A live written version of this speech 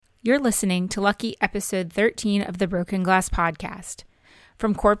You're listening to Lucky Episode 13 of the Broken Glass Podcast,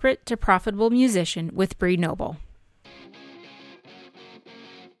 From Corporate to Profitable Musician with Bree Noble.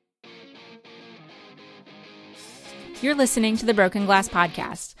 You're listening to the Broken Glass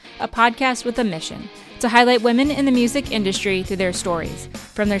Podcast, a podcast with a mission to highlight women in the music industry through their stories,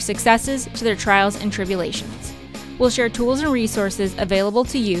 from their successes to their trials and tribulations. We'll share tools and resources available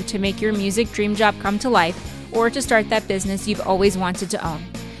to you to make your music dream job come to life or to start that business you've always wanted to own.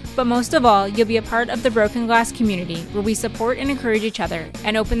 But most of all, you'll be a part of the Broken Glass community where we support and encourage each other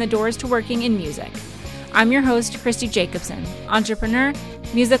and open the doors to working in music. I'm your host, Christy Jacobson, entrepreneur,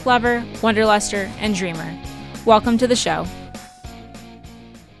 music lover, wanderluster, and dreamer. Welcome to the show.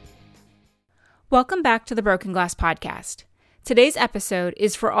 Welcome back to the Broken Glass Podcast. Today's episode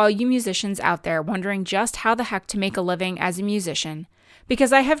is for all you musicians out there wondering just how the heck to make a living as a musician,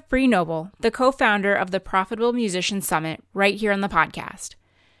 because I have Bree Noble, the co-founder of the Profitable Musician Summit, right here on the podcast.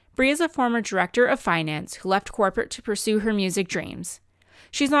 Bree is a former director of finance who left corporate to pursue her music dreams.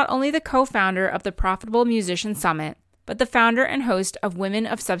 She's not only the co-founder of the Profitable Musician Summit, but the founder and host of Women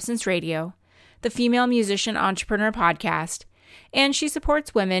of Substance Radio, the Female Musician Entrepreneur podcast, and she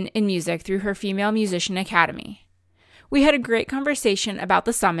supports women in music through her Female Musician Academy. We had a great conversation about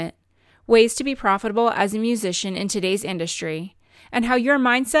the summit, ways to be profitable as a musician in today's industry, and how your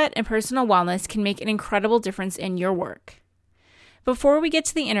mindset and personal wellness can make an incredible difference in your work. Before we get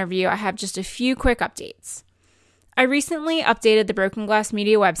to the interview, I have just a few quick updates. I recently updated the Broken Glass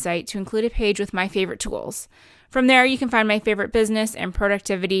Media website to include a page with my favorite tools. From there, you can find my favorite business and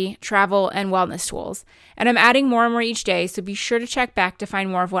productivity, travel, and wellness tools. And I'm adding more and more each day, so be sure to check back to find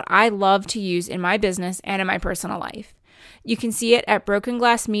more of what I love to use in my business and in my personal life. You can see it at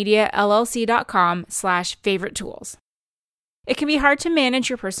brokenglassmediallc.com/favorite tools. It can be hard to manage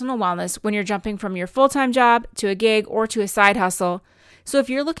your personal wellness when you're jumping from your full-time job to a gig or to a side hustle. So if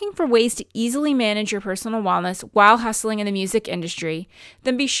you're looking for ways to easily manage your personal wellness while hustling in the music industry,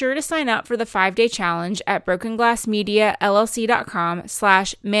 then be sure to sign up for the 5-day challenge at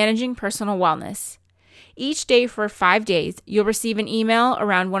brokenglassmediallc.com/managing personal wellness. Each day for 5 days, you'll receive an email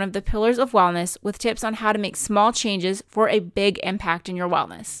around one of the pillars of wellness with tips on how to make small changes for a big impact in your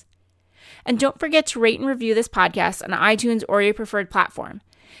wellness. And don't forget to rate and review this podcast on iTunes or your preferred platform.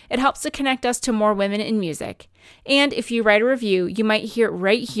 It helps to connect us to more women in music. And if you write a review, you might hear it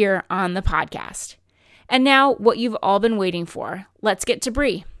right here on the podcast. And now, what you've all been waiting for. Let's get to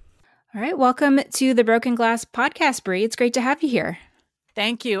Bree. All right, welcome to the Broken Glass Podcast, Bree. It's great to have you here.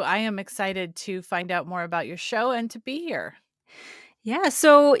 Thank you. I am excited to find out more about your show and to be here. Yeah,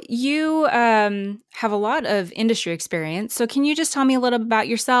 so you have a lot of industry experience. So can you just tell me a little about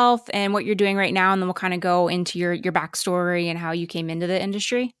yourself and what you're doing right now, and then we'll kind of go into your backstory and how you came into the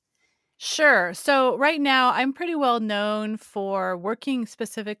industry? Sure. So right now, I'm pretty well known for working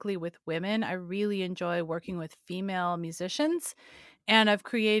specifically with women. I really enjoy working with female musicians, and I've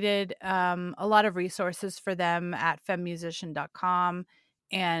created a lot of resources for them at femmusician.com.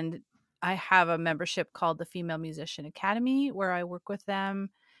 And I have a membership called the Female Musician Academy, where I work with them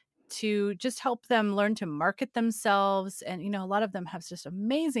to just help them learn to market themselves. And, a lot of them have just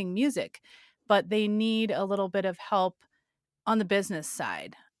amazing music, but they need a little bit of help on the business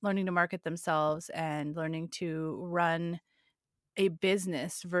side, learning to market themselves and learning to run a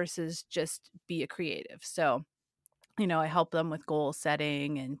business versus just be a creative. So, I help them with goal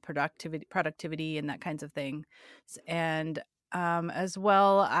setting and productivity and that kinds of things. And as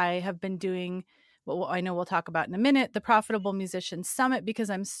well, I have been doing what I know we'll talk about in a minute, the Profitable Musician Summit, because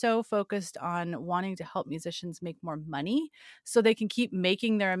I'm so focused on wanting to help musicians make more money so they can keep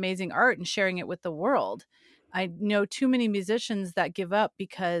making their amazing art and sharing it with the world. I know too many musicians that give up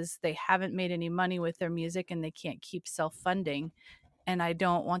because they haven't made any money with their music and they can't keep self-funding. And I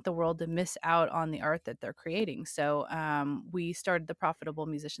don't want the world to miss out on the art that they're creating. So we started the Profitable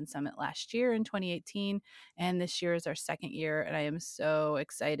Musician Summit last year in 2018, and this year is our second year. And I am so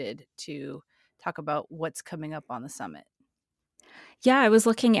excited to talk about what's coming up on the summit. Yeah, I was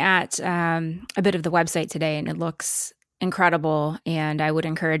looking at a bit of the website today, and it looks incredible. And I would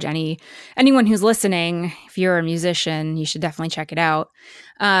encourage anyone who's listening, if you're a musician, you should definitely check it out.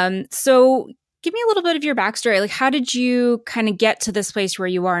 So give me a little bit of your backstory. Like, how did you kind of get to this place where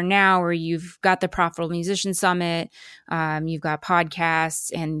you are now, where you've got the Profitable Musician Summit, you've got podcasts,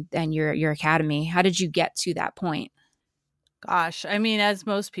 and your academy? How did you get to that point? Gosh, I mean, as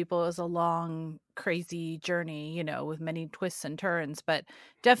most people, it was a long, crazy journey, with many twists and turns, but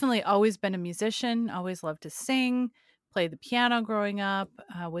definitely always been a musician, always loved to sing, play the piano growing up,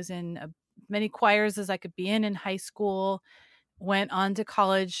 was in many choirs as I could be in high school, went on to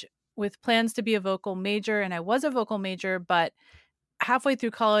college with plans to be a vocal major, and I was a vocal major, but halfway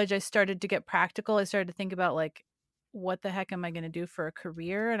through college, I started to get practical. I started to think about like, what the heck am I going to do for a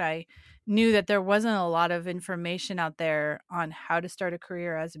career? And I knew that there wasn't a lot of information out there on how to start a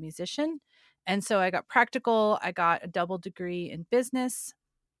career as a musician. And so I got practical. I got a double degree in business.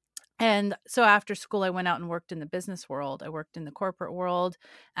 And so after school, I went out and worked in the business world. I worked in the corporate world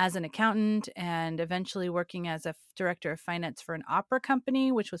as an accountant and eventually working as a director of finance for an opera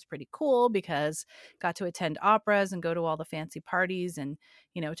company, which was pretty cool because got to attend operas and go to all the fancy parties and,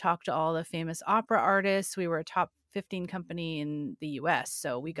 talk to all the famous opera artists. We were a top 15 company in the US.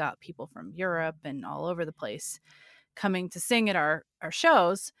 So we got people from Europe and all over the place coming to sing at our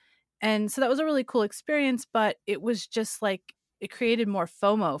shows. And so that was a really cool experience, but it was just like it created more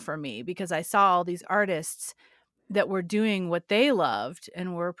FOMO for me because I saw all these artists that were doing what they loved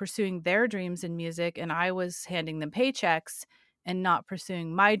and were pursuing their dreams in music, and I was handing them paychecks and not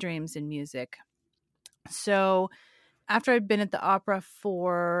pursuing my dreams in music. So after I'd been at the opera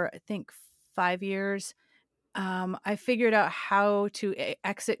for I think 5 years, I figured out how to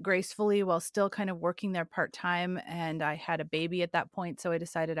exit gracefully while still kind of working there part time. And I had a baby at that point. So I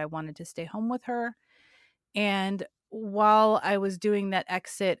decided I wanted to stay home with her. And while I was doing that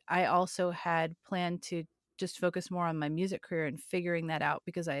exit, I also had planned to just focus more on my music career and figuring that out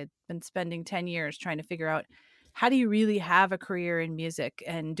because I had been spending 10 years trying to figure out how do you really have a career in music?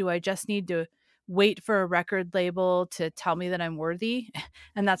 And do I just need to wait for a record label to tell me that I'm worthy?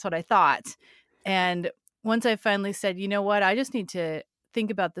 And that's what I thought. And once I finally said, you know what, I just need to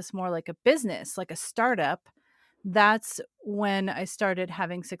think about this more like a business, like a startup, that's when I started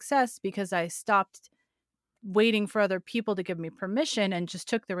having success because I stopped waiting for other people to give me permission and just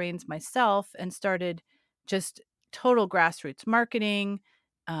took the reins myself and started just total grassroots marketing,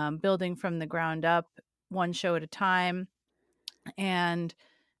 building from the ground up, one show at a time, and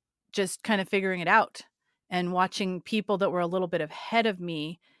just kind of figuring it out and watching people that were a little bit ahead of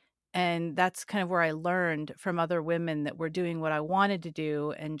me. And that's kind of where I learned from other women that were doing what I wanted to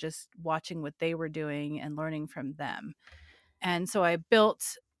do and just watching what they were doing and learning from them. And so I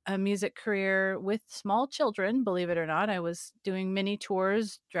built a music career with small children, believe it or not. I was doing mini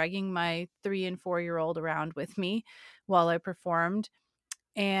tours, dragging my 3 and 4 year old around with me while I performed.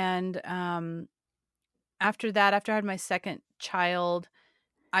 And after that, after I had my second child,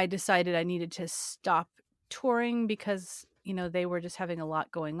 I decided I needed to stop touring because, they were just having a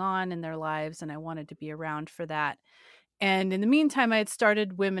lot going on in their lives and I wanted to be around for that. And in the meantime, I had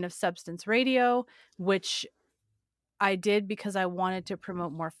started Women of Substance Radio, which I did because I wanted to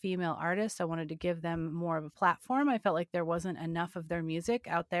promote more female artists. I wanted to give them more of a platform. I felt like there wasn't enough of their music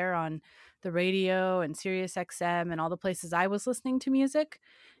out there on the radio and Sirius XM and all the places I was listening to music.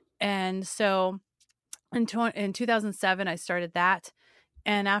 And so in 2007, I started that.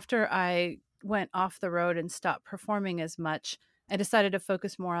 And after I went off the road and stopped performing as much, I decided to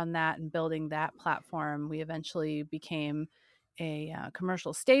focus more on that and building that platform. We eventually became a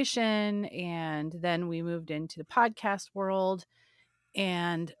commercial station, and then we moved into the podcast world.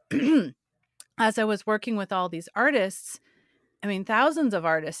 And as I was working with all these artists, I mean, thousands of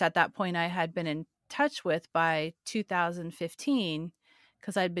artists at that point I had been in touch with by 2015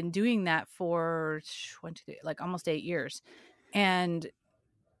 because I'd been doing that for like almost 8 years. And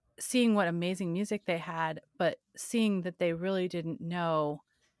seeing what amazing music they had, but seeing that they really didn't know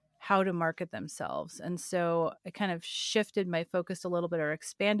how to market themselves. And so I kind of shifted my focus a little bit or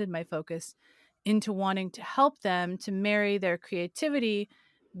expanded my focus into wanting to help them to marry their creativity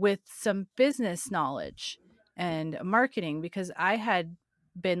with some business knowledge and marketing because I had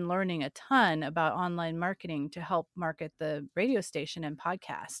been learning a ton about online marketing to help market the radio station and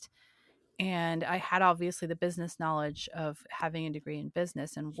podcast. And I had obviously the business knowledge of having a degree in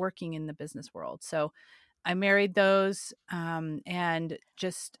business and working in the business world. So I married those and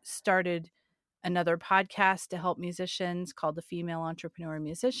just started another podcast to help musicians called The Female Entrepreneur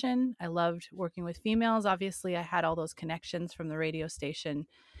Musician. I loved working with females. Obviously, I had all those connections from the radio station,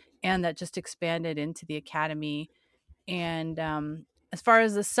 and that just expanded into the academy. And as far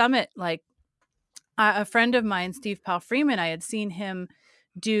as the summit, like a friend of mine, Steve Powell Freeman, I had seen him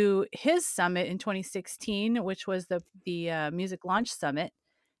do his summit in 2016, which was the Music Launch Summit.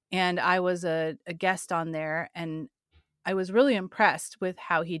 And I was a guest on there, and I was really impressed with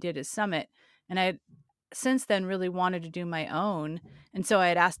how he did his summit. And I had since then really wanted to do my own. And so I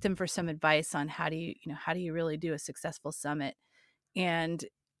had asked him for some advice on how do you really do a successful summit? And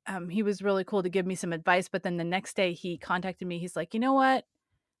he was really cool to give me some advice. But then the next day he contacted me. He's like, you know what?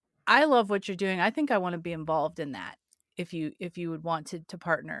 I love what you're doing. I think I want to be involved in that if you would want to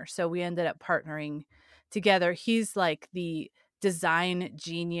partner. So we ended up partnering together. He's like the design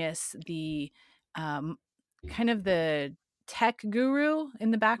genius, the kind of the tech guru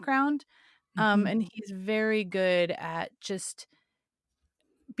in the background. Mhm. And he's very good at just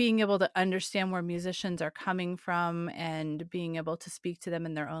being able to understand where musicians are coming from and being able to speak to them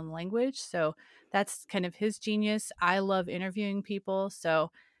in their own language. So that's kind of his genius. I love interviewing people. So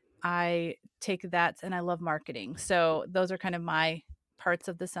I take that, and I love marketing. So those are kind of my parts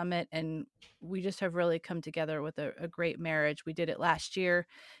of the summit. And we just have really come together with a great marriage. We did it last year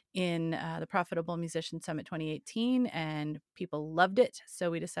in the Profitable Musician Summit 2018, and people loved it.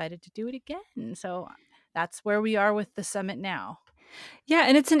 So we decided to do it again. So that's where we are with the summit now. Yeah,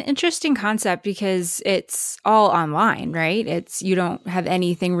 and it's an interesting concept because it's all online, right? It's you don't have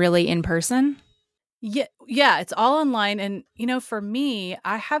anything really in person. Yeah, it's all online. And for me,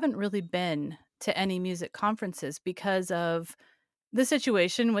 I haven't really been to any music conferences because of the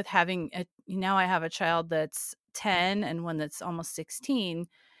situation with having now I have a child that's 10 and one that's almost 16.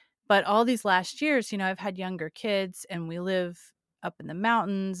 But all these last years, I've had younger kids, and we live up in the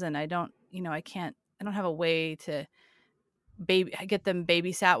mountains, and I don't have a way to get them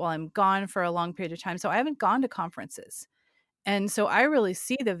babysat while I'm gone for a long period of time. So I haven't gone to conferences. And so I really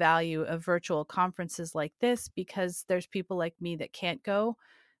see the value of virtual conferences like this, because there's people like me that can't go,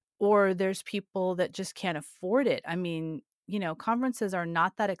 or there's people that just can't afford it. I mean, conferences are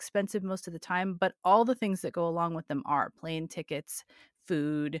not that expensive most of the time, but all the things that go along with them are plane tickets,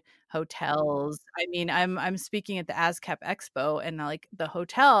 food, hotels. I mean, I'm speaking at the ASCAP Expo, and like the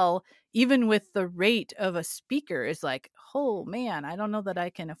hotel, even with the rate of a speaker, is like, oh man, I don't know that I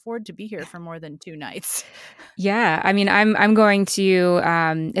can afford to be here for more than 2 nights. Yeah, I mean, I'm going to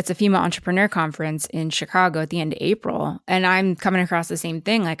it's a female entrepreneur conference in Chicago at the end of April, and I'm coming across the same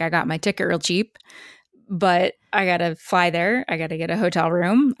thing. Like, I got my ticket real cheap, but I got to fly there. I got to get a hotel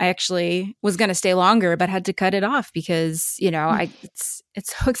room. I actually was going to stay longer, but had to cut it off because,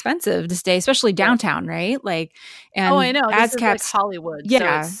 it's so expensive to stay, especially Yep. downtown, right? Like, Oh, I and know. This is like ASCAP's, Hollywood, so it's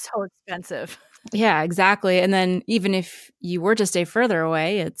yeah, so expensive. yeah, exactly. And then even if you were to stay further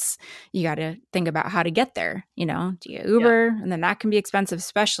away, you got to think about how to get there. Do you Yep. Uber? And then that can be expensive,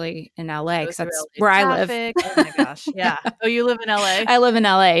 especially in LA, Go because through that's LA where I live. traffic. Oh my gosh. Yeah. Oh, you live in LA? I live in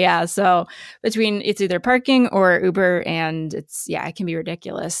LA, yeah. So between it's either parking or Uber, and it can be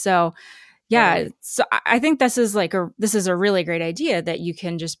ridiculous. So yeah, Totally. so I think this is a really great idea that you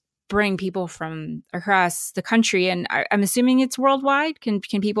can just bring people from across the country, and I'm assuming it's worldwide. Can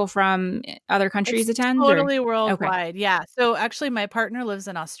people from other countries It's attend or? totally Okay, worldwide. Yeah. So actually my partner lives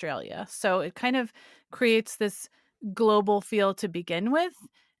in Australia. So it kind of creates this global feel to begin with,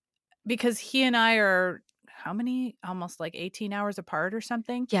 because he and I are how many? Almost like 18 hours apart or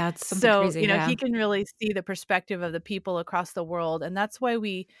something. yeah, it's something So, crazy. Yeah, he can really see the perspective of the people across the world. And that's why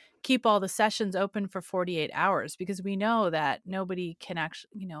we keep all the sessions open for 48 hours, because we know that nobody can actually,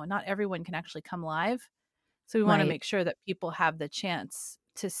 not everyone can actually come live. So we want to right, make sure that people have the chance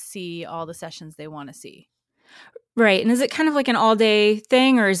to see all the sessions they want to see. right. And is it kind of like an all day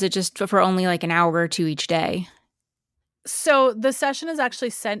thing, or is it just for only like an hour or two each day? So the session is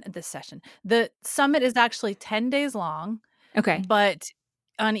actually sent the session. The summit is actually 10 days long, Okay, but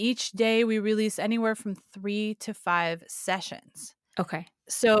on each day we release anywhere from 3 to 5 sessions. okay,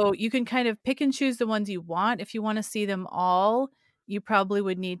 So you can kind of pick and choose the ones you want. If you want to see them all, you probably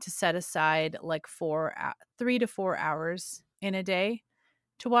would need to set aside like 3 to 4 hours in a day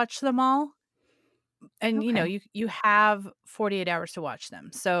to watch them all. And okay. you have 48 hours to watch them.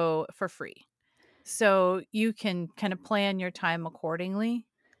 So for free. So you can kind of plan your time accordingly.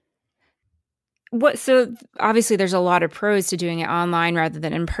 So obviously there's a lot of pros to doing it online rather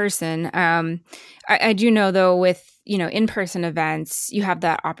than in person. I do know though with in-person events, you have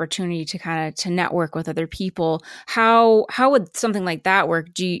that opportunity to kind of to network with other people. How would something like that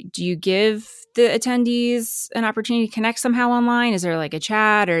work? Do you give the attendees an opportunity to connect somehow online? Is there like a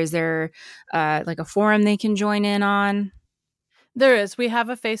chat, or is there like a forum they can join in on? There is. We have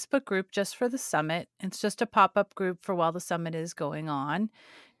a Facebook group just for the summit. It's just a pop-up group for while the summit is going on.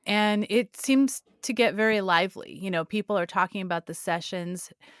 And it seems to get very lively. People are talking about the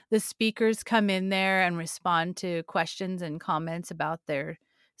sessions. The speakers come in there and respond to questions and comments about their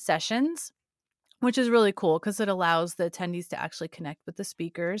sessions, which is really cool because it allows the attendees to actually connect with the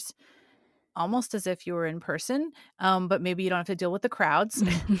speakers almost as if you were in person, but maybe you don't have to deal with the crowds.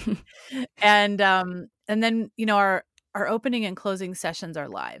 And then our opening and closing sessions are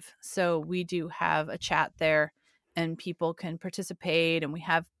live, so we do have a chat there, and people can participate, and we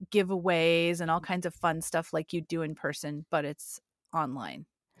have giveaways and all kinds of fun stuff like you do in person, but it's online.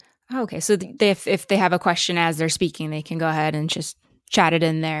 Okay, so if they have a question as they're speaking, they can go ahead and just chat it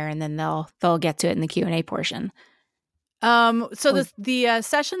in there, and then they'll get to it in the Q&A portion. So Or the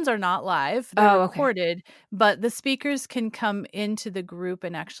sessions are not live; they're oh, okay. recorded, but the speakers can come into the group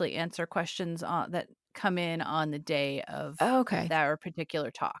and actually answer questions that come in on the day of Oh, okay. that or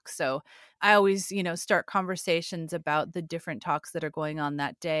particular talk. So I always, start conversations about the different talks that are going on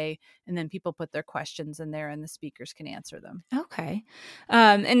that day, and then people put their questions in there, and the speakers can answer them. Okay.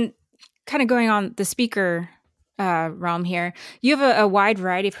 And kind of going on the speaker realm here, you have a wide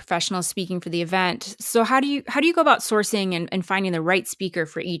variety of professionals speaking for the event. So how do you go about sourcing and finding the right speaker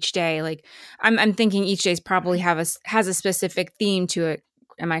for each day? Like, I'm thinking each day's probably has a specific theme to it.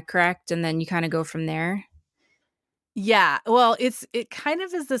 Am I correct? And then you kind of go from there. Yeah, well, it kind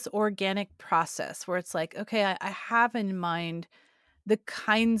of is this organic process where it's like, okay, I have in mind the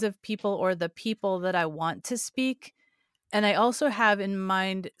kinds of people or the people that I want to speak. And I also have in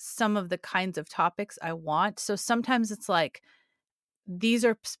mind some of the kinds of topics I want. So sometimes it's like, these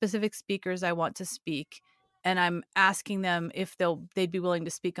are specific speakers I want to speak. And I'm asking them if they'd be willing to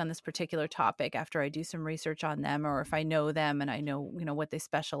speak on this particular topic after I do some research on them, or if I know them and I know, what they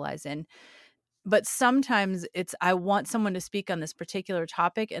specialize in. But sometimes it's I want someone to speak on this particular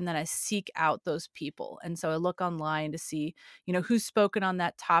topic, and then I seek out those people. And so I look online to see, who's spoken on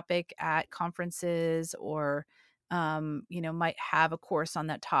that topic at conferences, or might have a course on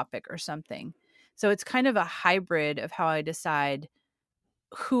that topic or something. So it's kind of a hybrid of how I decide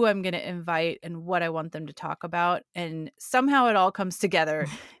who I'm going to invite and what I want them to talk about, and somehow it all comes together.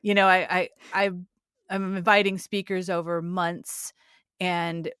 I'm inviting speakers over months,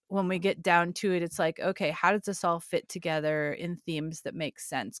 and when we get down to it, it's like, okay, how does this all fit together in themes that make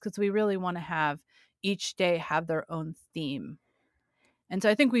sense? Because we really want to have each day have their own theme, and so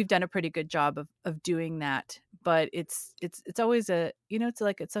I think we've done a pretty good job of doing that. But it's always it's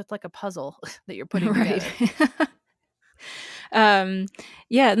like a puzzle that you're putting Right. together. um,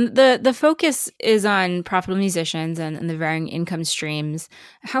 yeah, the focus is on profitable musicians and the varying income streams.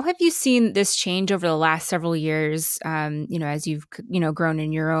 How have you seen this change over the last several years? As you've grown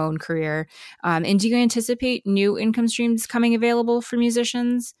in your own career, and do you anticipate new income streams coming available for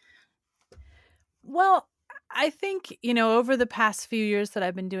musicians? Well, I think, over the past few years that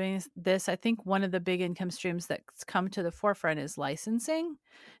I've been doing this, I think one of the big income streams that's come to the forefront is licensing.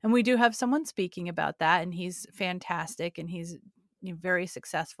 And we do have someone speaking about that, and he's fantastic, and he's very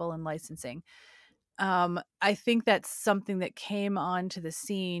successful in licensing. I think that's something that came onto the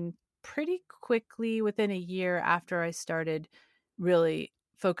scene pretty quickly within a year after I started really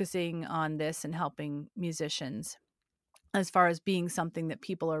focusing on this and helping musicians, as far as being something that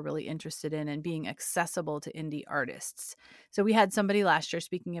people are really interested in and being accessible to indie artists. So we had somebody last year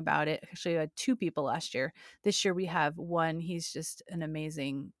speaking about it. Actually, we had two people last year. This year we have one. He's just an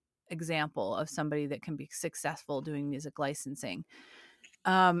amazing example of somebody that can be successful doing music licensing.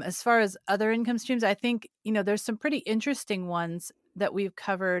 As far as other income streams, I think, there's some pretty interesting ones that we've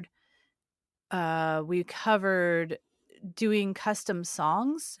covered. We covered doing custom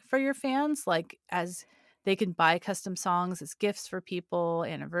songs for your fans, like as they can buy custom songs as gifts for people,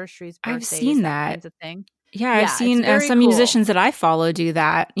 anniversaries, I've birthdays, seen that that. kinds of thing. Yeah, I've Yeah, it's seen very some cool. musicians that I follow do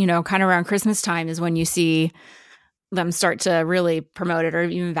that. Kind of around Christmas time is when you see them start to really promote it, or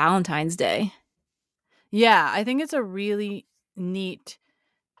even Valentine's Day. Yeah, I think it's a really neat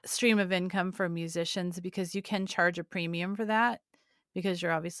stream of income for musicians, because you can charge a premium for that, because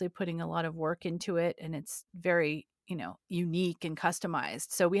you're obviously putting a lot of work into it, and it's very, unique and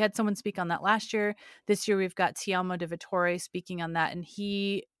customized. So we had someone speak on that last year. This year we've got Tiamo de Vittore speaking on that, and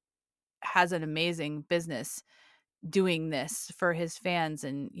he has an amazing business doing this for his fans,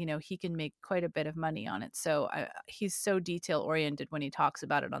 and he can make quite a bit of money on it. So he's so detail oriented when he talks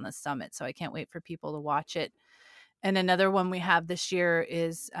about it on the summit, so I can't wait for people to watch it. And another one we have this year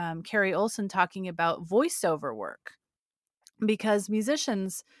is Carrie Olson talking about voiceover work, because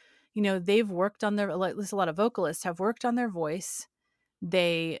musicians, they've worked on their, like, at least a lot of vocalists have worked on their voice.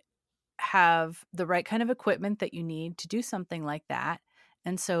 They have the right kind of equipment that you need to do something like that.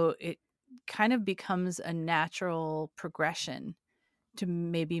 And so it kind of becomes a natural progression to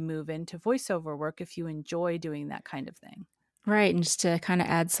maybe move into voiceover work if you enjoy doing that kind of thing. Right, and just to kind of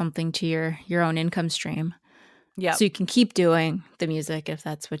add something to your own income stream, Yep. so you can keep doing the music if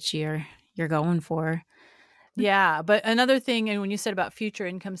that's what you're going for. Yeah. But another thing, and when you said about future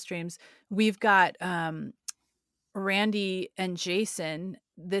income streams, we've got Randy and Jason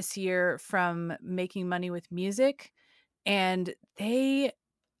this year from Making Money with Music, and they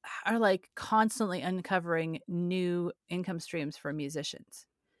are like constantly uncovering new income streams for musicians.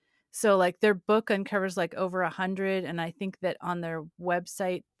 So like their book uncovers like over 100, and I think that on their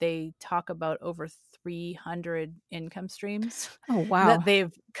website they talk about over 300 income streams Oh, that wow.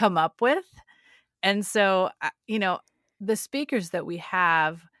 they've come up with. And so, the speakers that we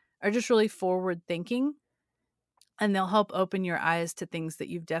have are just really forward thinking, and they'll help open your eyes to things that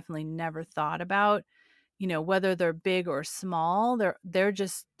you've definitely never thought about. Whether they're big or small, they're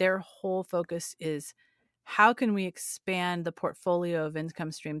just, their whole focus is how can we expand the portfolio of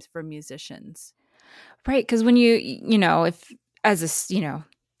income streams for musicians. Right, because when if as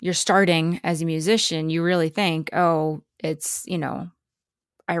you're starting as a musician, you really think, oh, it's,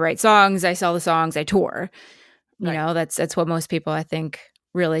 I write songs, I sell the songs, I tour. Right. That's what most people, I think,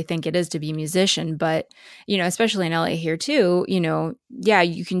 really think it is to be a musician. But, especially in LA here too, yeah,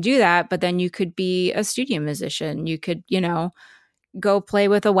 you can do that, but then you could be a studio musician. You could, go play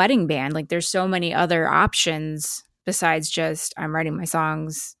with a wedding band. Like there's so many other options besides just I'm writing my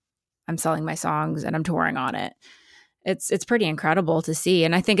songs, I'm selling my songs, and I'm touring on it. It's pretty incredible to see.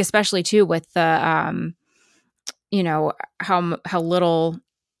 And I think especially too with the how little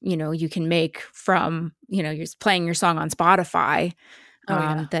you can make from you're playing your song on Spotify. Oh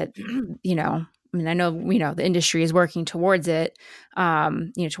yeah. That I mean, I know the industry is working towards it,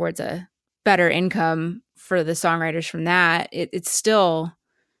 towards a better income for the songwriters from that. It's still,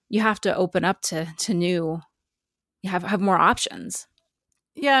 you have to open up to new, you have more options.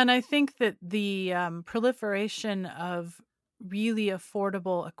 Yeah, and I think that the proliferation of really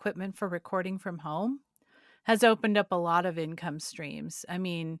affordable equipment for recording from home has opened up a lot of income streams. I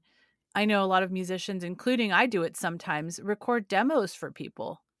mean, I know a lot of musicians, including I do it sometimes, record demos for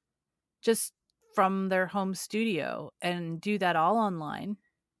people just from their home studio and do that all online.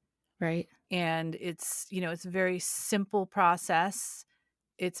 Right. And it's a very simple process.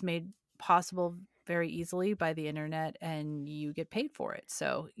 It's made possible very easily by the internet, and you get paid for it.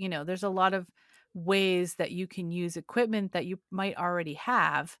 So, there's a lot of ways that you can use equipment that you might already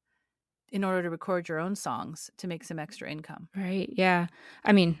have in order to record your own songs to make some extra income. Right. Yeah.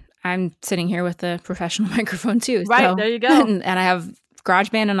 I mean, I'm sitting here with a professional microphone too. Right. So, There you go. and I have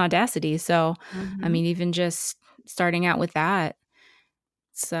GarageBand and Audacity. So, I Mm-hmm. mean, even just starting out with that,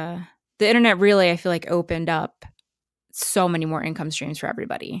 it's the internet really, I feel like, opened up so many more income streams for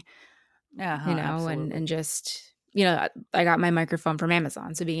everybody, Uh-huh, and absolutely. just, I got my microphone from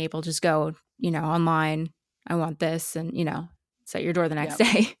Amazon. So being able to just go, online, I want this, and, it's at your door the next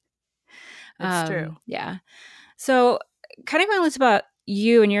Yep. day. It's true. Yeah. So kind of going to about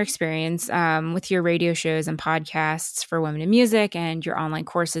you and your experience with your radio shows and podcasts for women in music and your online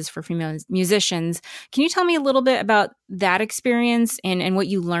courses for female musicians. Can you tell me a little bit about that experience and what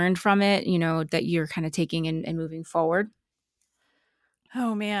you learned from it, that you're kind of taking and moving forward?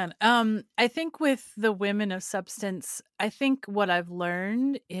 Oh man. I think with the women of substance, I think what I've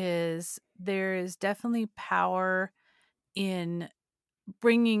learned is there is definitely power in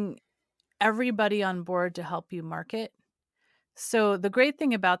bringing everybody on board to help you market. So the great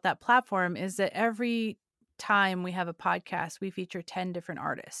thing about that platform is that every time we have a podcast, we feature 10 different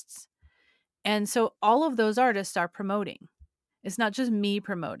artists. And so all of those artists are promoting. It's not just me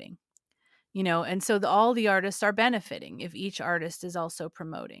promoting, and so all the artists are benefiting if each artist is also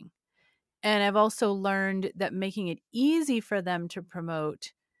promoting. And I've also learned that making it easy for them to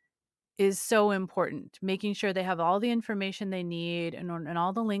promote is so important, making sure they have all the information they need and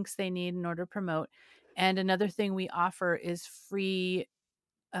all the links they need in order to promote. And another thing we offer is free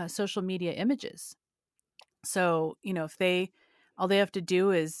social media images. So, if all they have to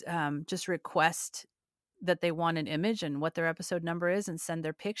do is just request that they want an image and what their episode number is and send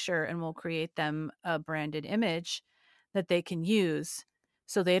their picture, and we'll create them a branded image that they can use,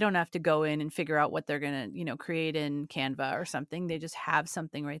 so they don't have to go in and figure out what they're going to, create in Canva or something. They just have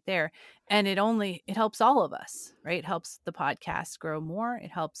something right there. And it helps all of us, right? It helps the podcast grow more.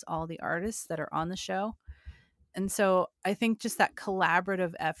 It helps all the artists that are on the show. And so I think just that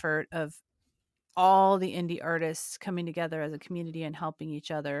collaborative effort of all the indie artists coming together as a community and helping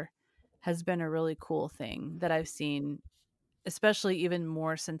each other has been a really cool thing that I've seen, especially even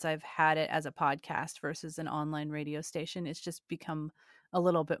more since I've had it as a podcast versus an online radio station. It's just become a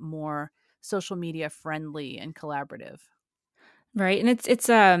little bit more social media friendly and collaborative. Right. And it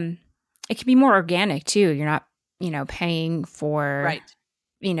can be more organic too. You're not, paying for,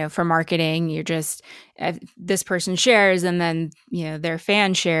 Right. for marketing. You're just, this person shares and then, their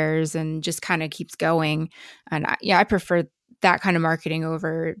fan shares and just kind of keeps going. And I prefer that kind of marketing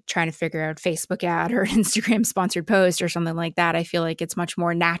over trying to figure out Facebook ad or Instagram sponsored post or something like that. I feel like it's much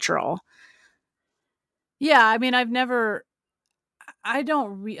more natural. Yeah. I mean, I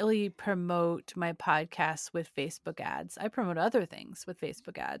don't really promote my podcasts with Facebook ads. I promote other things with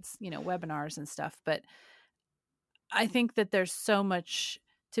Facebook ads, webinars and stuff. But I think that there's so much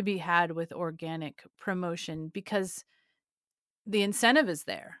to be had with organic promotion because the incentive is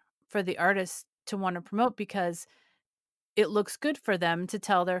there for the artist to want to promote, because it looks good for them to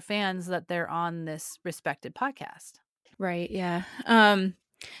tell their fans that they're on this respected podcast. Right. Yeah.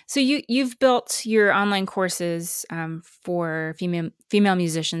 So you've built your online courses for female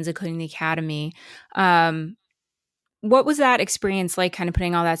musicians, including the Academy. Um, what was that experience like, kind of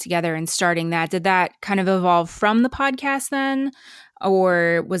putting all that together and starting that? Did that kind of evolve from the podcast then,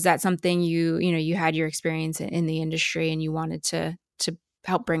 or was that something you had your experience in the industry and you wanted to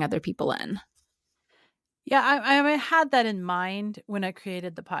help bring other people in? Yeah, I had that in mind when I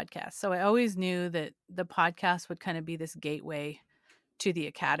created the podcast. So I always knew that the podcast would kind of be this gateway to the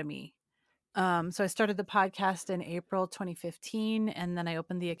Academy. So I started the podcast in April 2015, and then I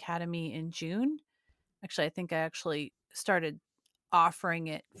opened the Academy in June. Actually, I think I actually started offering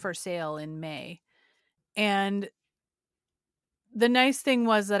it for sale in May. And the nice thing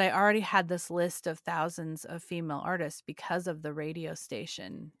was that I already had this list of thousands of female artists because of the radio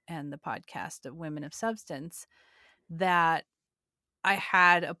station and the podcast of Women of Substance, that I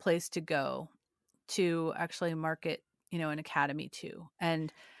had a place to go to actually market, an academy to.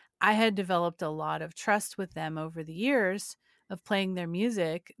 And I had developed a lot of trust with them over the years of playing their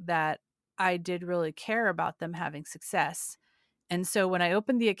music, that I did really care about them having success. And so when I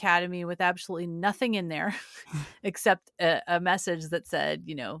opened the academy with absolutely nothing in there except a message that said,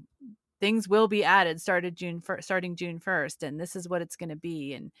 things will be added starting June 1st, and this is what it's going to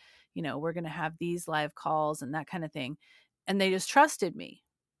be, and we're going to have these live calls and that kind of thing. And they just trusted me.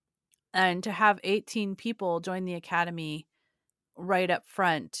 And to have 18 people join the academy right up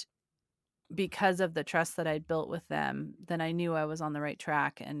front because of the trust that I'd built with them, then I knew I was on the right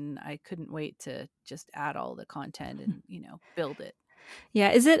track, and I couldn't wait to just add all the content and, build it.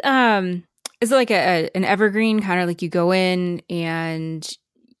 Yeah. Is it like an evergreen, kind of like you go in and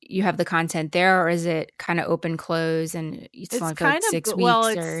you have the content there, or is it kind of open close and it's It's only for like kind of, 6 well,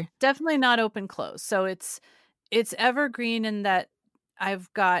 weeks it's or? definitely not open close. So it's evergreen in that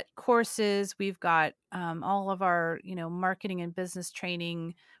I've got courses, we've got all of our, marketing and business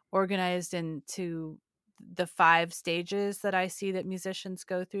training organized into the 5 stages that I see that musicians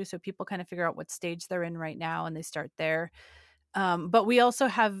go through. So people kind of figure out what stage they're in right now and they start there. But we also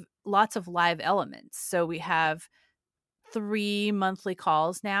have lots of live elements. So we have 3 monthly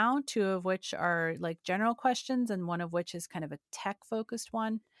calls now, 2 of which are like general questions, and one of which is kind of a tech focused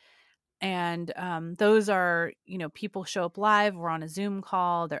one. And those are, people show up live. We're on a Zoom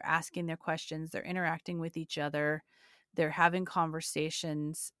call. They're asking their questions. They're interacting with each other. They're having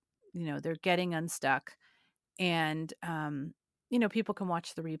conversations. They're getting unstuck. And, people can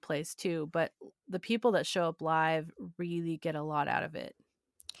watch the replays too. But the people that show up live really get a lot out of it.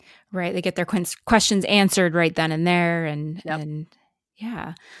 Right. They get their questions answered right then and there. Yep. And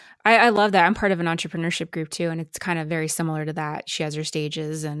yeah, I love that. I'm part of an entrepreneurship group too. And it's kind of very similar to that. She has her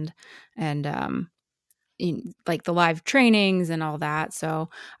stages and like the live trainings and all that. So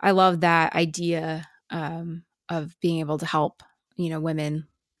I love that idea of being able to help, women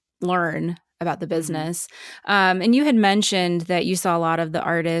learn about the Mm-hmm. business. And you had mentioned that you saw a lot of the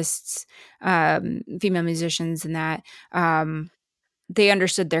artists, female musicians, and that they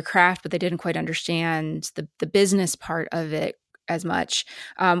understood their craft, but they didn't quite understand the business part of it as much.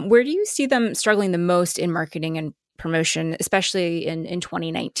 Where do you see them struggling the most in marketing and promotion, especially in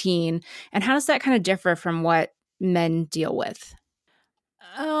 2019? And how does that kind of differ from what men deal with?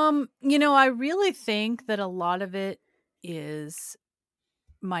 I really think that a lot of it is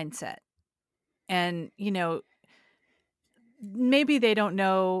mindset. And, maybe they don't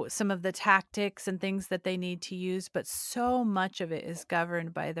know some of the tactics and things that they need to use, but so much of it is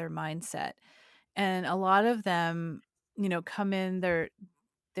governed by their mindset. And a lot of them, come in, they're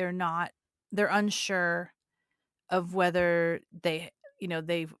not they're unsure of whether they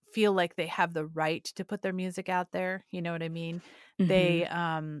feel like they have the right to put their music out there. You know what I mean?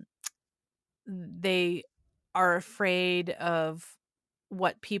 Mm-hmm. They are afraid of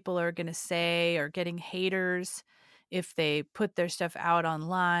what people are going to say, or getting haters if they put their stuff out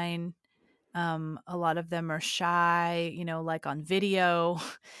online. A lot of them are shy, like on video,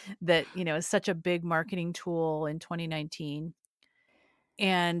 that, is such a big marketing tool in 2019.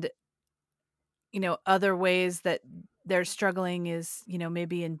 And, other ways that they're struggling is,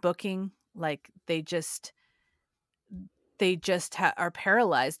 maybe in booking, like they just are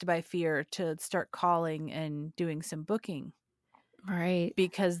paralyzed by fear to start calling and doing some booking, Right.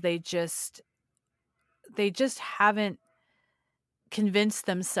 because they just haven't convinced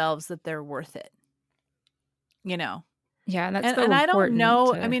themselves that they're worth it, you know. Yeah, and that's so And I don't important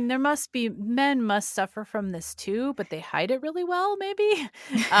know, I to. mean, men must suffer from this too, but they hide it really well, maybe.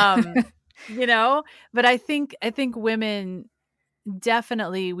 um you know, but I think women,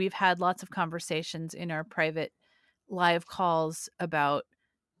 definitely, we've had lots of conversations in our private live calls about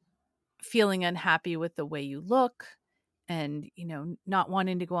feeling unhappy with the way you look and, not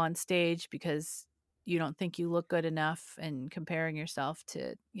wanting to go on stage because you don't think you look good enough, and comparing yourself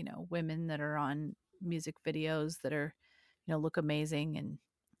to, women that are on music videos that are, look amazing. And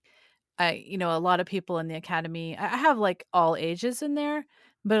a lot of people in the academy, I have like all ages in there,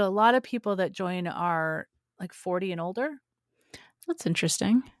 but a lot of people that join are like 40 and older. That's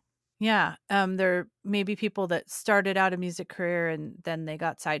interesting. Yeah. There may be people that started out a music career and then they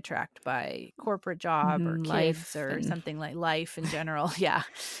got sidetracked by corporate job or kids Life or and something, like life in general. Yeah.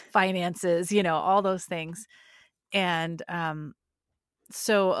 Finances, all those things. And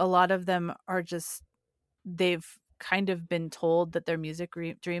so a lot of them are just, they've kind of been told that their music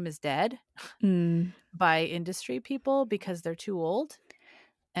dream is dead by industry people because they're too old.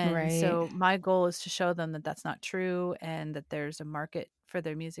 And right. so my goal is to show them that that's not true, and that there's a market for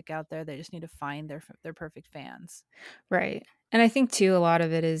their music out there. They just need to find their perfect fans. Right. And I think too, a lot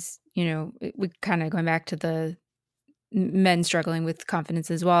of it is, we kind of going back to the men struggling with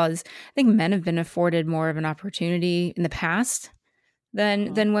confidence as well, as I think men have been afforded more of an opportunity in the past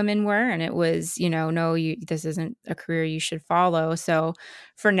than women were. And it was, no, this isn't a career you should follow. So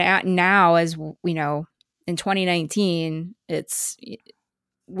for now, as we know, in 2019,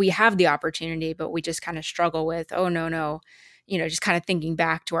 we have the opportunity, but we just kind of struggle with, oh, no, just kind of thinking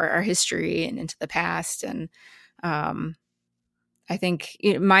back to our history and into the past. And I think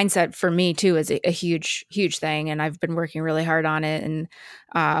mindset for me too is a huge, huge thing. And I've been working really hard on it.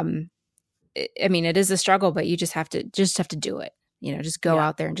 And it is a struggle, but you just have to do it, just go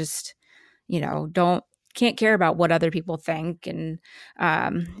out there and just, can't care about what other people think. And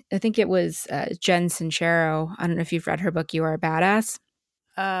I think it was Jen Sincero. I don't know if you've read her book, You Are a Badass.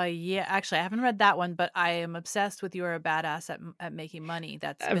 Yeah, actually, I haven't read that one, but I am obsessed with You're a Badass at Making Money.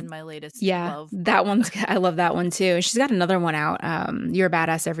 That's been my latest love that book. I love that one too. She's got another one out, You're a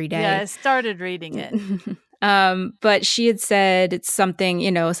Badass Every Day. Yeah, I started reading it. But she had said it's something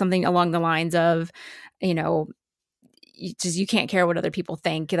along the lines of, you can't care what other people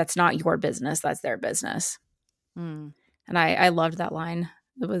think. That's not your business. That's their business. And I loved that line.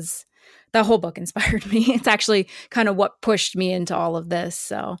 That whole book inspired me. It's actually kind of what pushed me into all of this.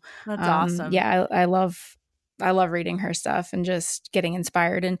 So that's awesome. Yeah, I love reading her stuff and just getting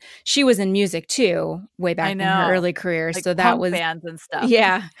inspired. And she was in music too, way back in her early career. Like so that was bands and stuff.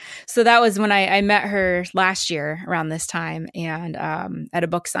 Yeah. So that was when I met her last year around this time, and at a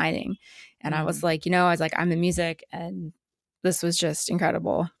book signing. And I was like, I'm in music, and this was just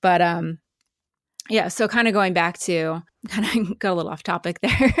incredible. But yeah, so kind of going back to, kind of got a little off topic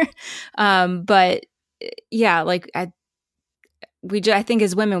there. But yeah, like I think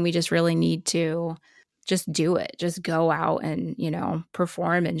as women, we just really need to just do it. Just go out and,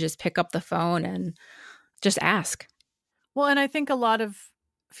 perform, and just pick up the phone and just ask. Well, and I think a lot of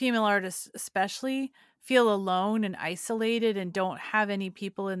female artists especially feel alone and isolated and don't have any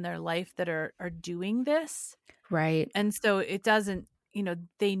people in their life that are doing this. Right. And so it doesn't,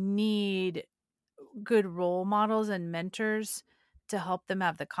 they need good role models and mentors to help them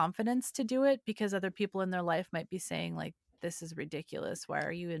have the confidence to do it, because other people in their life might be saying like, this is ridiculous. Why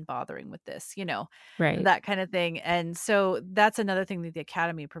are you even bothering with this? Right. That kind of thing. And so that's another thing that the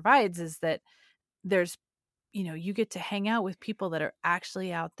Academy provides, is that there's, you get to hang out with people that are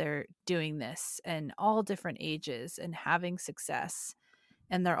actually out there doing this, and all different ages and having success.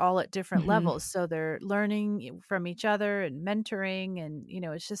 And they're all at different levels. So they're learning from each other and mentoring. And,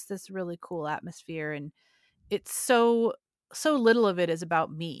 it's just this really cool atmosphere. And it's so little of it is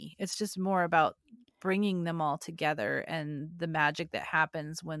about me. It's just more about bringing them all together and the magic that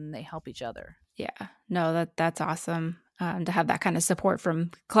happens when they help each other. Yeah, no, that's awesome to have that kind of support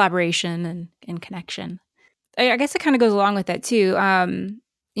from collaboration and connection. I guess it kind of goes along with that too.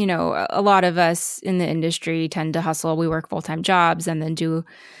 A lot of us in the industry tend to hustle. We work full-time jobs and then do,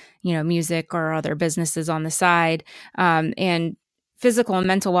 music or other businesses on the side. And physical and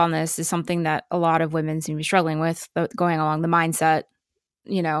mental wellness is something that a lot of women seem to be struggling with, going along the mindset.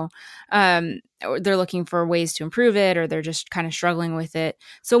 Or they're looking for ways to improve it, or they're just kind of struggling with it.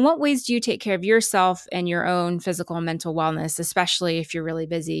 So in what ways do you take care of yourself and your own physical and mental wellness, especially if you're really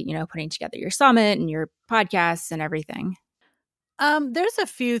busy, putting together your summit and your podcasts and everything? There's a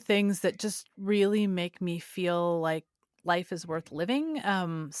few things that just really make me feel like life is worth living.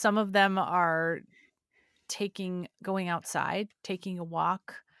 Some of them are going outside, taking a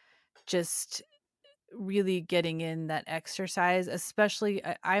walk, just really getting in that exercise. Especially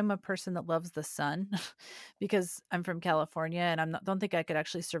I'm a person that loves the sun because I'm from California, and don't think I could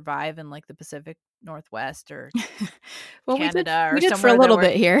actually survive in like the Pacific Northwest or well, Canada we did or for a somewhere little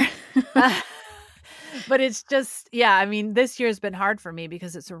bit here. But it's just, yeah, I mean, this year's been hard for me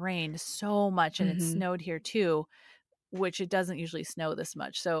because it's rained so much and it's Mhm. snowed here too, which it doesn't usually snow this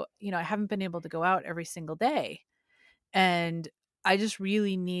much. So, I haven't been able to go out every single day. And I just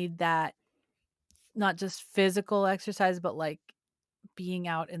really need that, not just physical exercise, but like being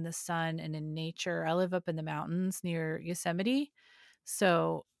out in the sun and in nature. I live up in the mountains near Yosemite.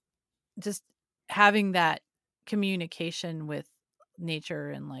 So just having that communication with nature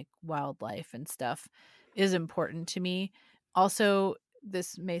and like wildlife and stuff is important to me. Also,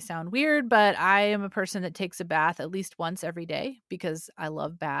 this may sound weird, but I am a person that takes a bath at least once every day because I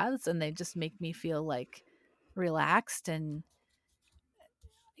love baths and they just make me feel like relaxed. And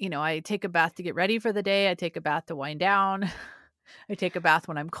I take a bath to get ready for the day. I take a bath to wind down. I take a bath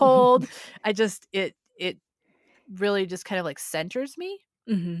when I'm cold. I just it really just kind of like centers me.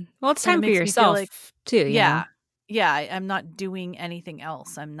 Mhm. Well, it's And it time for makes me feel like, yourself too, you know? yeah, yeah, I'm not doing anything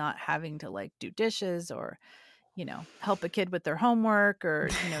else. I'm not having to like do dishes or, help a kid with their homework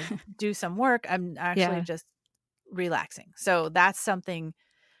or, do some work. I'm actually Yeah. just relaxing. So that's something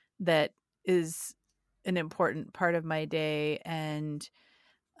that is an important part of my day. And,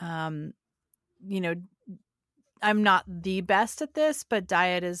 um, you know, I'm not the best at this, but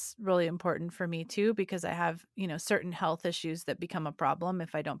diet is really important for me too, because I have, certain health issues that become a problem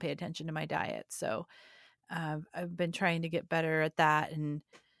if I don't pay attention to my diet. So, I've been trying to get better at that and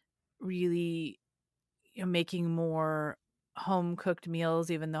really, making more home cooked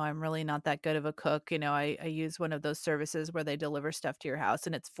meals, even though I'm really not that good of a cook. I use one of those services where they deliver stuff to your house,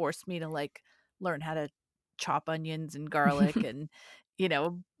 and it's forced me to like learn how to chop onions and garlic. And,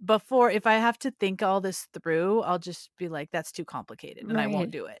 before, if I have to think all this through, I'll just be like, that's too complicated and I won't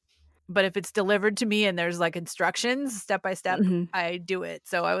Right. do it. But if it's delivered to me and there's like instructions step by step, Mhm. I do it.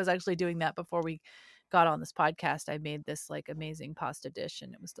 So I was actually doing that before we got on this podcast. I made this like amazing pasta dish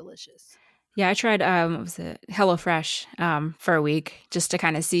and it was delicious. Yeah, I tried, what was it? HelloFresh, for a week just to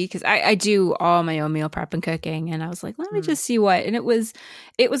kinda see, 'cause I do all my own meal prep and cooking, and I was like, "Let me Mm. just see what," and it was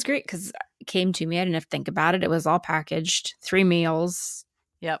great 'cause it came to me, I didn't have to think about it, it was all packaged, 3 meals,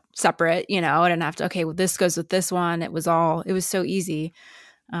 Yep. separate, I didn't have to, "Okay, well, this goes with this one," it was so easy,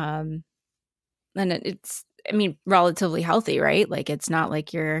 um, and it's, I mean, relatively healthy, right? Like, it's not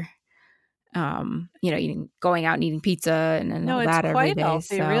like you're, going out and eating pizza and No, all it's that every quite day,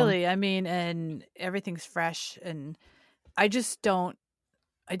 healthy, so really. I mean, and everything's fresh, and I just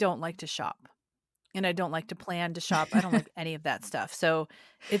I don't like to shop, and I don't like to plan to shop. I don't like any of that stuff. So,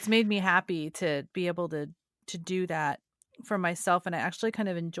 it's made me happy to be able to do that for myself, and I actually kind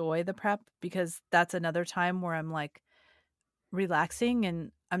of enjoy the prep because that's another time where I'm like relaxing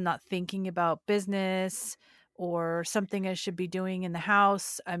and I'm not thinking about business or something I should be doing in the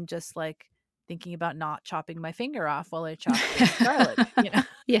house. I'm just like thinking about not chopping my finger off while I chop the garlic.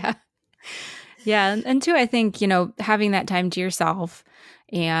 Yeah. Yeah, and too, I think, having that time to yourself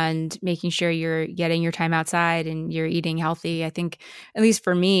and making sure you're getting your time outside and you're eating healthy, I think, at least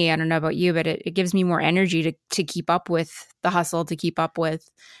for me, I don't know about you, but it gives me more energy to keep up with the hustle, to keep up with,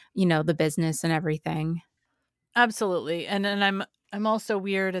 the business and everything. Absolutely. And I'm also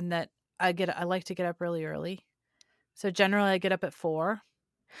weird in that I like to get up really early. So generally I get up at 4.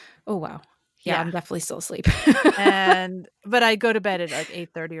 Oh, wow. Yeah, Yeah. I'm definitely still asleep. But I go to bed at like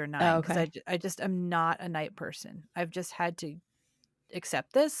 8:30 or Oh, 9 because okay. I just am not a night person. I've just had to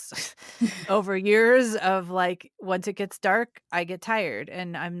accept this over years of like once it gets dark, I get tired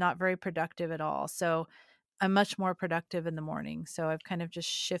and I'm not very productive at all. So I'm much more productive in the morning. So I've kind of just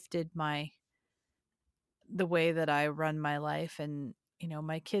shifted the way that I run my life. And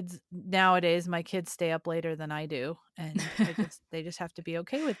my kids nowadays, my kids stay up later than I do, and they just have to be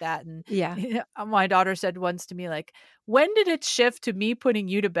okay with that. And Yeah. my daughter said once to me like, when did it shift to me putting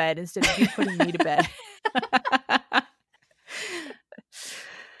you to bed instead of you putting me to bed?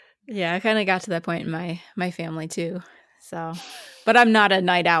 Yeah, I kinda got to that point in my family too. So, but I'm not a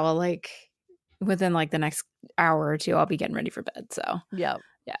night owl, like, within, like, the next hour or 2, I'll be getting ready for bed, so, Yeah.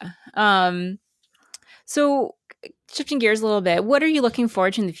 yeah. So shifting gears a little bit, what are you looking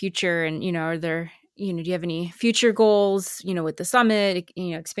forward to in the future? And, are there, do you have any future goals, with the summit,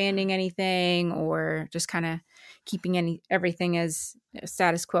 expanding anything or just kind of keeping everything as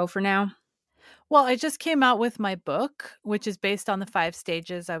status quo for now? Well, I just came out with my book, which is based on the 5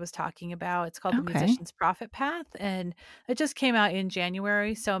 stages I was talking about. It's called The Okay. Musician's Profit Path, and it just came out in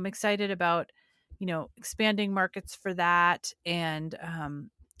January. So I'm excited about, expanding markets for that and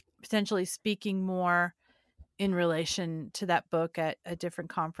potentially speaking more in relation to that book at different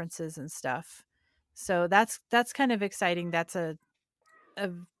conferences and stuff. So that's kind of exciting. That's a a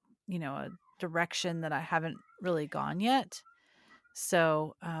direction that I haven't really gone yet.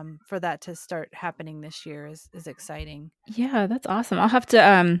 So for that to start happening this year is exciting. Yeah, that's awesome. I'll have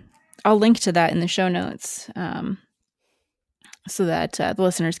to I'll link to that in the show notes so that the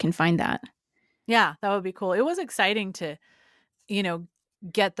listeners can find that. Yeah, that would be cool. It was exciting to, you know,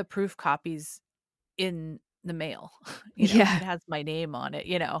 get the proof copies in the mail. It Yeah. has my name on it.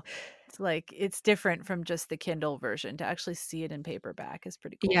 It's like it's different from just the Kindle version. To actually see it in paperback is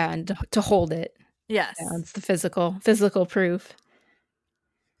pretty cool. Yeah, and to hold it. Yeah, Yes. it's the physical proof.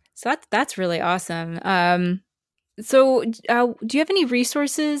 So that's really awesome. So do you have any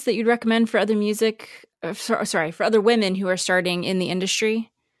resources that you'd recommend for other for other women who are starting in the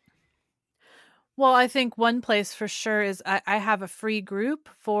industry? Well, I think one place for sure is I have a free group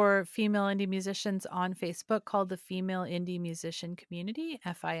for female indie musicians on Facebook called the Female Indie Musician Community,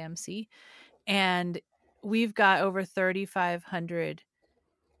 FIMC. And we've got over 3,500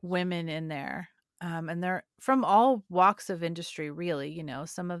 women in there. And they're from all walks of industry, really.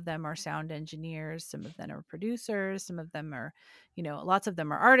 Some of them are sound engineers, some of them are producers, some of them are, lots of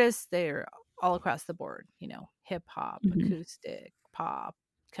them are artists. They're all across the board, hip hop, Mhm. acoustic, pop,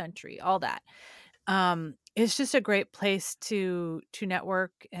 country, all that. It's just a great place to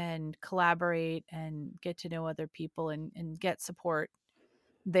network and collaborate and get to know other people and get support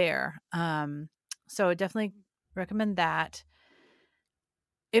there. So definitely recommend that.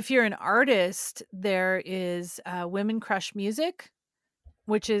 If you're an artist, there is Women Crush Music,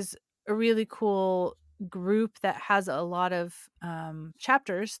 which is a really cool group that has a lot of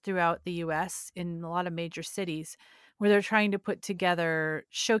chapters throughout the US in a lot of major cities where they're trying to put together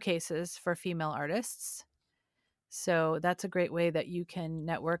showcases for female artists. So that's a great way that you can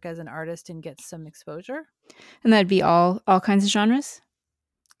network as an artist and get some exposure. And that'd be all kinds of genres?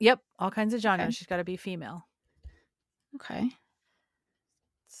 Yep, all kinds of Okay. genres. She's got to be female. Okay.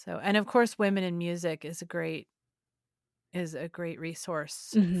 So, and of course, Women in Music is a great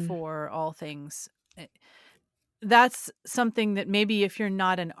resource Mhm. for all things. That's something that maybe if you're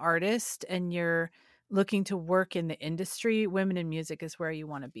not an artist and you're looking to work in the industry, Women in Music is where you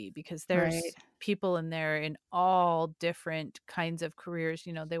want to be, because Right. there's people in there in all different kinds of careers.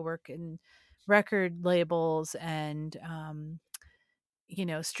 They work in record labels and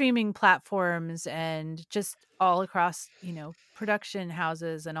streaming platforms and just all across, production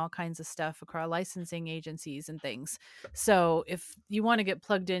houses and all kinds of stuff across licensing agencies and things. So if you want to get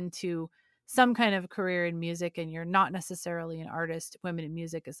plugged into some kind of career in music and you're not necessarily an artist, Women in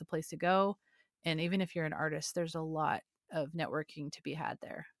Music is the place to go. And even if you're an artist, there's a lot of networking to be had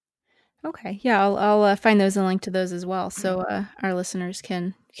there. Okay. Yeah, I'll find those and link to those as well, so our listeners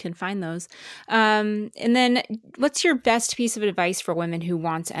can find those. And then, what's your best piece of advice for women who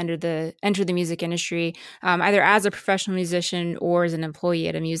want to enter the music industry, either as a professional musician or as an employee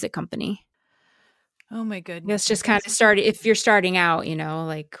at a music company? Oh my Let's goodness, my just kind best of piece of start. If you're starting out,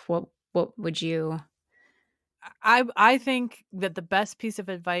 like what would you? I think that the best piece of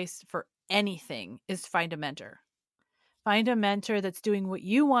advice for anything is find a mentor. Find a mentor that's doing what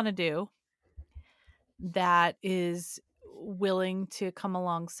you want to do, that is willing to come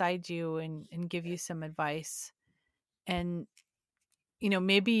alongside you and give you some advice. And,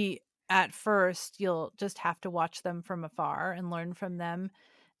 maybe at first you'll just have to watch them from afar and learn from them,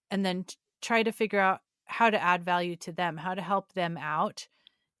 and then try to figure out how to add value to them, how to help them out,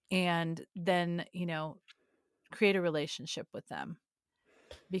 and then, create a relationship with them.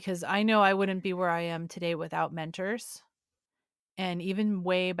 Because I know I wouldn't be where I am today without mentors. And even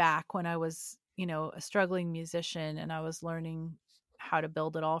way back when I was, a struggling musician and I was learning how to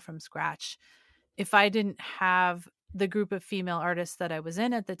build it all from scratch, if I didn't have the group of female artists that I was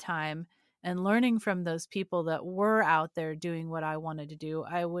in at the time and learning from those people that were out there doing what I wanted to do,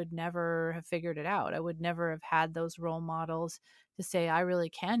 I would never have figured it out. I would never have had those role models to say, I really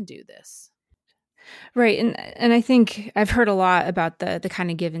can do this. Right, and I think I've heard a lot about the kind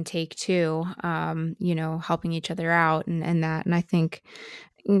of give and take too. Helping each other out and that, and I think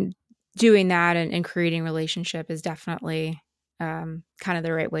mm, doing that and creating relationship is definitely kind of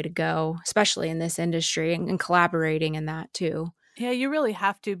the right way to go, especially in this industry and collaborating in that too. Yeah, you really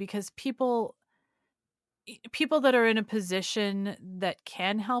have to, because people that are in a position that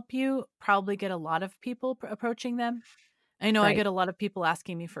can help you probably get a lot of people approaching them. I know I Right, get a lot of people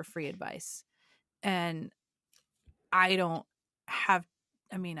asking me for free advice, and I don't have,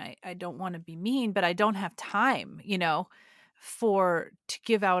 I mean, I don't want to be mean, but I don't have time, for to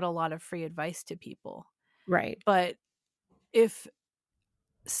give out a lot of free advice to people. right, But if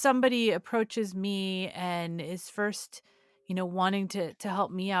somebody approaches me and is first, wanting to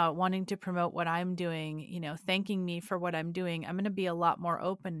help me out, wanting to promote what I'm doing, thanking me for what I'm doing, I'm going to be a lot more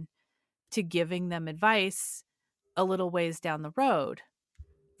open to giving them advice a little ways down the road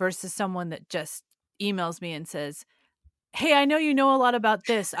versus someone that just emails me and says, "Hey, I know you know a lot about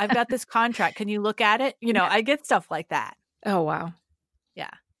this. I've got this contract. Can you look at it?" Yeah. I get stuff like that. Oh, wow. Yeah.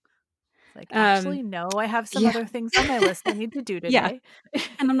 It's like, Um, actually, no, I have some yeah. other things on my list I need to do Yeah. today.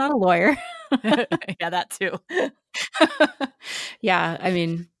 And I'm not a lawyer. Yeah, that too. Yeah. I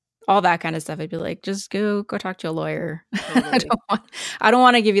mean, all that kind of stuff. I'd be like, just go talk to a lawyer. Totally. I don't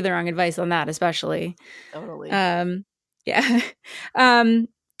want to give you the wrong advice on that, especially. Totally. Yeah. Um,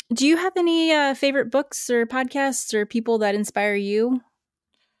 do you have any favorite books or podcasts or people that inspire you?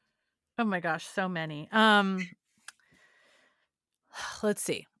 Oh my gosh, so many. Let's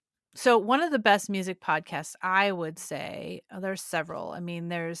see. So one of the best music podcasts, I would say, there's several. I mean,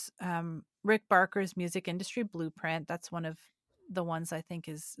 there's Rick Barker's Music Industry Blueprint. That's one of the ones I think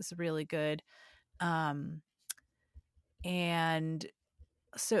is really good. Um, and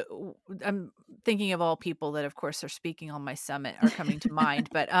so I'm thinking of all people that, of course, are speaking on my summit are coming to mind.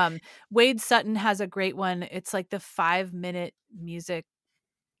 But Wade Sutton has a great one. It's like the 5-minute music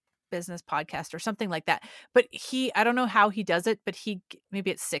business podcast or something like that. But I don't know how he does it, but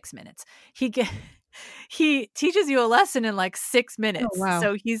maybe it's 6 minutes. He he teaches you a lesson in like 6 Oh, minutes. wow.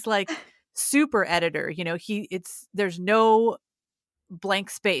 So he's like super editor, there's no blank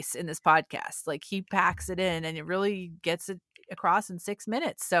space in this podcast. Like he packs it in and it really gets it across in 6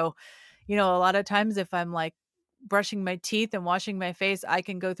 minutes. So, a lot of times if I'm like brushing my teeth and washing my face, I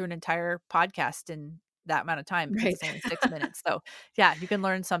can go through an entire podcast in that amount of time because Right. it's only 6 minutes. So yeah, you can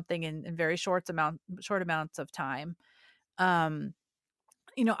learn something in very short amounts of time. Um,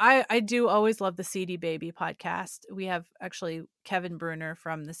 I do always love the CD Baby podcast. We have actually Kevin Bruner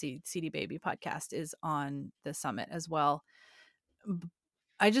from the CD Baby podcast is on the summit as well.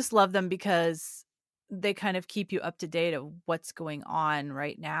 I just love them because they kind of keep you up to date of what's going on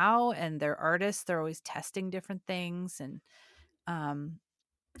right now, and they're artists. They're always testing different things, and um,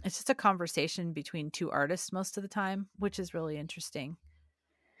 it's just a conversation between two artists most of the time, which is really interesting.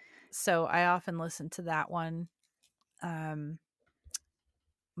 So I often listen to that one. Um,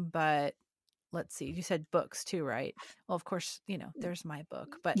 but let's see, you said books too, right? Well, of course, there's my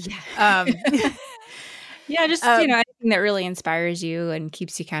book, but Yeah. um, Yeah, just, um, anything that really inspires you and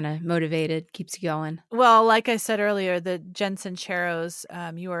keeps you kind of motivated, keeps you going. well, like I said earlier, the Jen Sincero's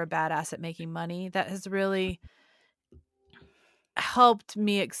 "You Are a Badass at Making Money" that has really helped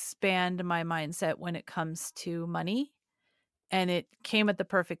me expand my mindset when it comes to money. And it came at the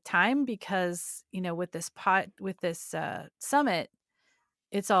perfect time because, with this summit,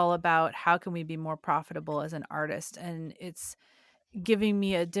 it's all about how can we be more profitable as an artist. And it's giving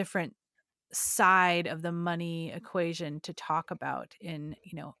me a different side of the money equation to talk about in,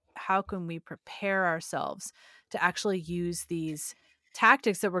 how can we prepare ourselves to actually use these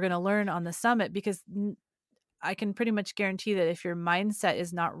tactics that we're going to learn on the summit, because I can pretty much guarantee that if your mindset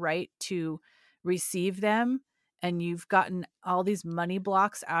is not right to receive them and you've gotten all these money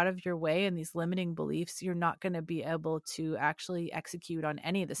blocks out of your way and these limiting beliefs, you're not going to be able to actually execute on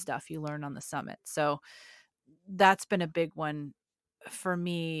any of the stuff you learn on the summit. So that's been a big one for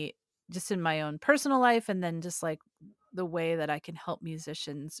me, just in my own personal life, and then just like the way that I can help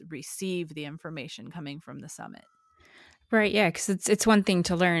musicians receive the information coming from the summit. Right, yeah, because it's one thing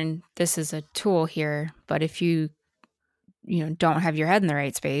to learn this is a tool here, but if you don't have your head in the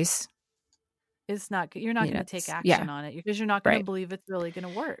right space, You're not going to take action on it because you're not going to right, believe it's really going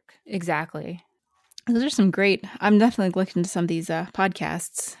to work. exactly. Those are some great. I'm definitely looking to some of these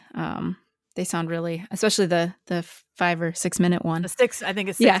podcasts. They sound really, especially the 5 or 6 minute one. I think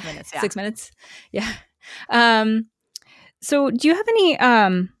it's 6 minutes. Yeah. 6 minutes. Yeah. So do you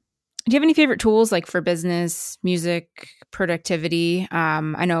have any favorite tools like for business, music, productivity?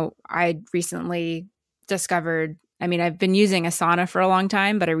 I know I recently discovered, I've been using Asana for a long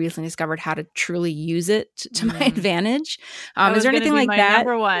time, but I recently discovered how to truly use it to my advantage. Is there anything like my that?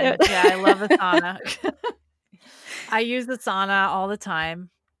 Number one. Yeah, I love Asana. I use Asana all the time.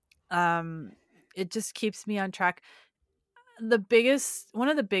 It just keeps me on track. One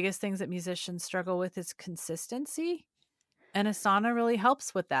of the biggest things that musicians struggle with is consistency. And Asana really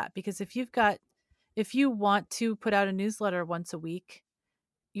helps with that, because if you want to put out a newsletter once a week,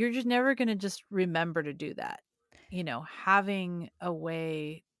 you're just never going to just remember to do that. Having a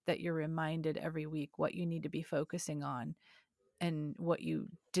way that you're reminded every week what you need to be focusing on and what you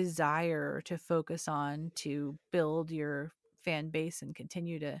desire to focus on to build your fan base and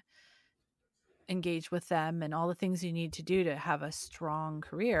continue to engage with them, and all the things you need to do to have a strong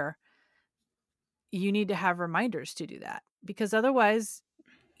career, you need to have reminders to do that, because otherwise,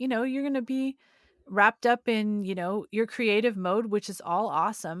 you're going to be wrapped up in, your creative mode, which is all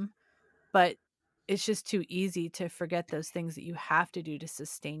awesome. But it's just too easy to forget those things that you have to do to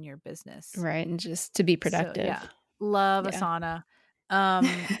sustain your business. Right. And just to be So productive. yeah, love Yeah.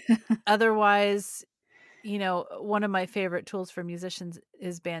 Asana. Otherwise, one of my favorite tools for musicians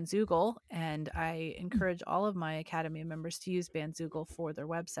is Bandzoogle, and I encourage all of my Academy members to use Bandzoogle for their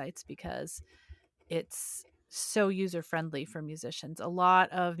websites because it's so user-friendly for musicians. A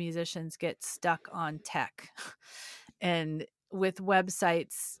lot of musicians get stuck on tech. And with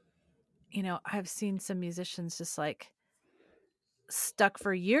websites, I've seen some musicians just like stuck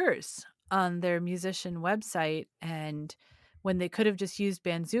for years on their musician website, and when they could have just used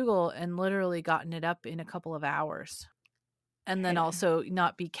Bandzoogle and literally gotten it up in a couple of hours, and then Right. also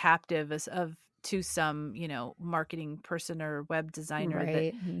not be captive to some marketing person or web designer that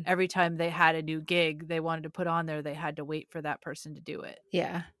Right. every time they had a new gig they wanted to put on there, they had to wait for that person to do it.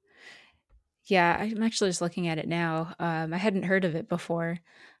 Yeah. Yeah, I'm actually just looking at it now. I hadn't heard of it before.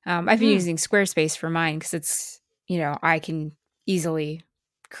 I've been using Squarespace for mine because it's, I can easily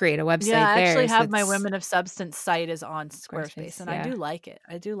create a Yeah, website I actually there. So have my it's Women of Substance site is on Squarespace, Squarespace. and I Yeah. do like it.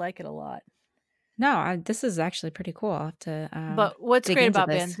 I do like it a lot. No, this is actually pretty cool. I'll have to But what's dig great into about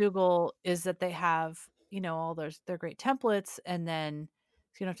this. Bandzoogle is that they have, all their great templates, and then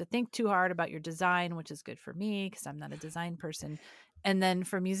you don't have to think too hard about your design, which is good for me because I'm not a design person. And then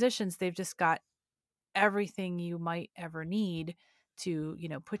for musicians, they've just got everything you might ever need to,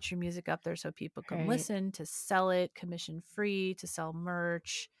 put your music up there so people can Right. listen, to sell it commission free, to sell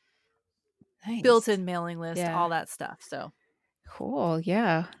merch, Nice. built-in mailing list, Yeah. all that stuff. So Cool.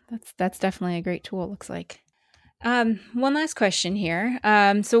 Yeah. That's definitely a great tool, it looks like. One last question here.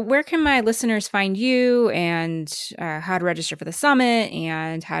 So where can my listeners find you, and how to register for the summit,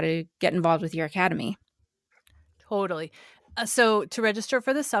 and how to get involved with your academy? Totally. So to register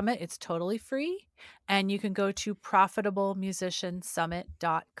for the summit, it's totally free. And you can go to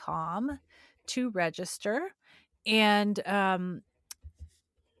profitablemusiciansummit.com to register. And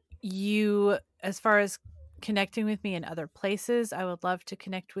as far as connecting with me in other places, I would love to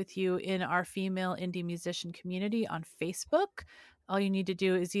connect with you in our female indie musician community on Facebook. All you need to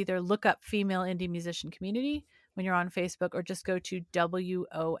do is either look up Female Indie Musician Community when you're on Facebook, or just go to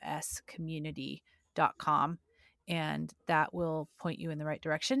woscommunity.com, and that will point you in the right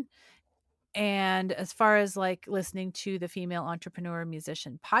direction. And as far as like listening to the Female Entrepreneur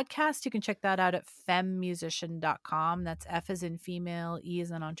Musician podcast, you can check that out at femmusician.com. That's F as in female, E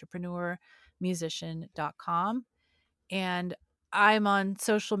as in entrepreneur, musician.com. And I'm on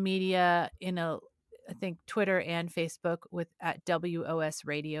social media I think Twitter and Facebook at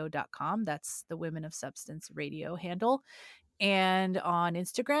wosradio.com. That's the Women of Substance radio handle. And on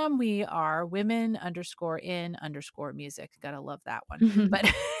Instagram, we are women_in_music. Gotta love that one. But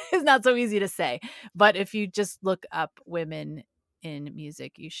it's not so easy to say. But if you just look up women in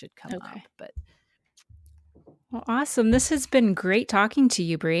music, you should come up. But Well, awesome. This has been great talking to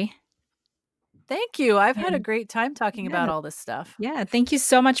you, Bree. Thank you. I've had a great time talking about all this stuff. Yeah. Thank you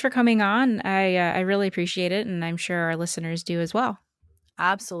so much for coming on. I really appreciate it, and I'm sure our listeners do as well.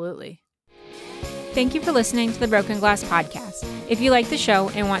 Absolutely. Thank you for listening to the Broken Glass Podcast. If you like the show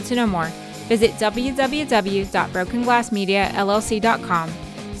and want to know more, visit www.brokenglassmediallc.com,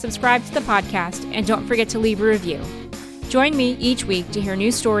 subscribe to the podcast, and don't forget to leave a review. Join me each week to hear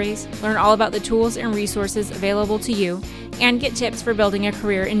new stories, learn all about the tools and resources available to you, and get tips for building a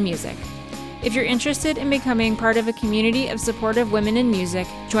career in music. If you're interested in becoming part of a community of supportive women in music,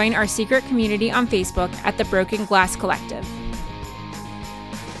 join our secret community on Facebook at the Broken Glass Collective.